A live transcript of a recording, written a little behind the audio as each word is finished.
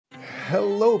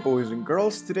Hello boys and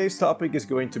girls, today's topic is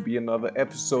going to be another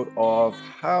episode of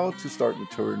how to start the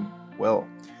turn well.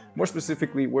 More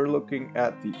specifically, we're looking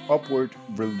at the upward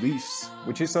release,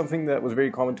 which is something that was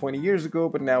very common 20 years ago,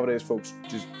 but nowadays folks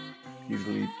just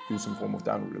usually do some form of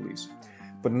downward release.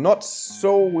 But not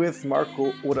so with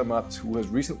Marco Odermatt, who has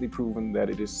recently proven that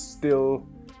it is still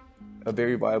a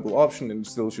very viable option and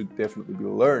still should definitely be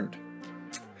learned.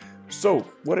 So,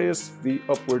 what is the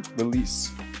upward release?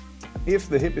 If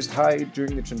the hip is high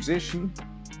during the transition,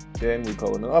 then we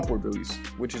call it an upward release,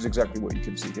 which is exactly what you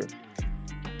can see here.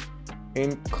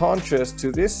 In contrast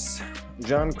to this,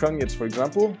 Jan Krunjec, for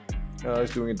example, is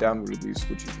doing a downward release,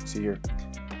 which you can see here.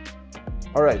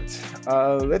 Alright,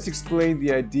 let's explain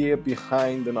the idea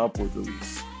behind an upward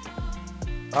release.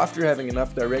 After having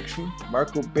enough direction,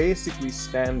 Marco basically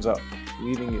stands up,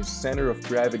 leaving his center of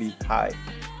gravity high.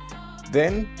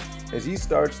 Then, as he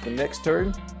starts the next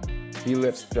turn, he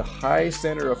lets the high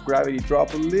center of gravity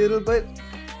drop a little bit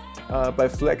by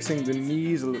flexing the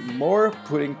knees a little more,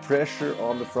 putting pressure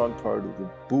on the front part of the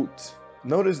boot.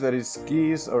 Notice that his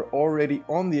skis are already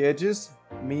on the edges,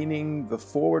 meaning the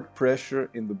forward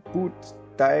pressure in the boot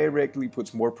directly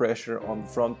puts more pressure on the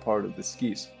front part of the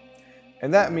skis.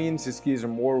 And that means his skis are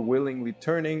more willingly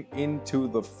turning into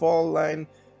the fall line,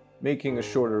 making a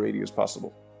shorter radius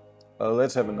possible.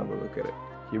 Let's have another look at it.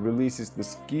 He releases the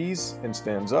skis and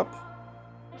stands up.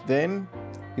 Then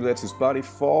he lets his body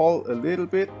fall a little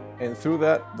bit, and through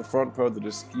that the front part of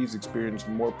the skis experience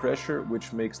more pressure,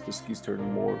 which makes the skis turn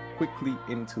more quickly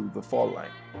into the fall line.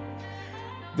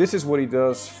 This is what he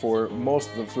does for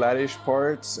most of the flattish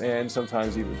parts and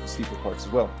sometimes even the steeper parts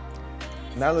as well.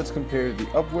 Now let's compare the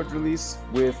upward release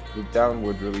with the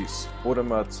downward release,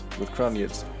 Odermatt with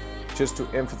Krunjec, just to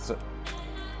emphasize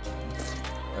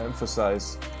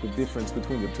the difference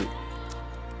between the two.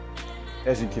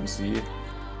 As you can see,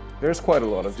 there's quite a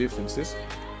lot of differences.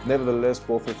 Nevertheless,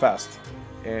 both are fast.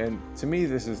 And to me,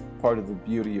 this is part of the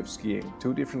beauty of skiing.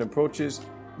 Two different approaches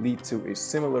lead to a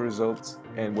similar result,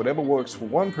 and whatever works for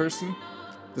one person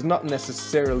does not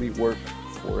necessarily work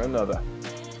for another.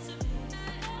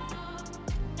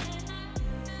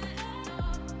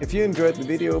 If you enjoyed the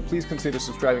video, please consider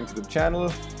subscribing to the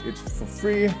channel. It's for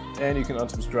free, and you can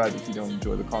unsubscribe if you don't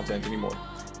enjoy the content anymore.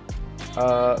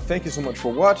 Thank you so much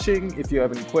for watching. If you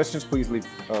have any questions, please leave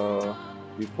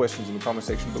questions in the comment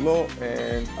section below,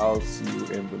 and I'll see you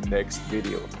in the next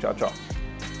video. Ciao, ciao.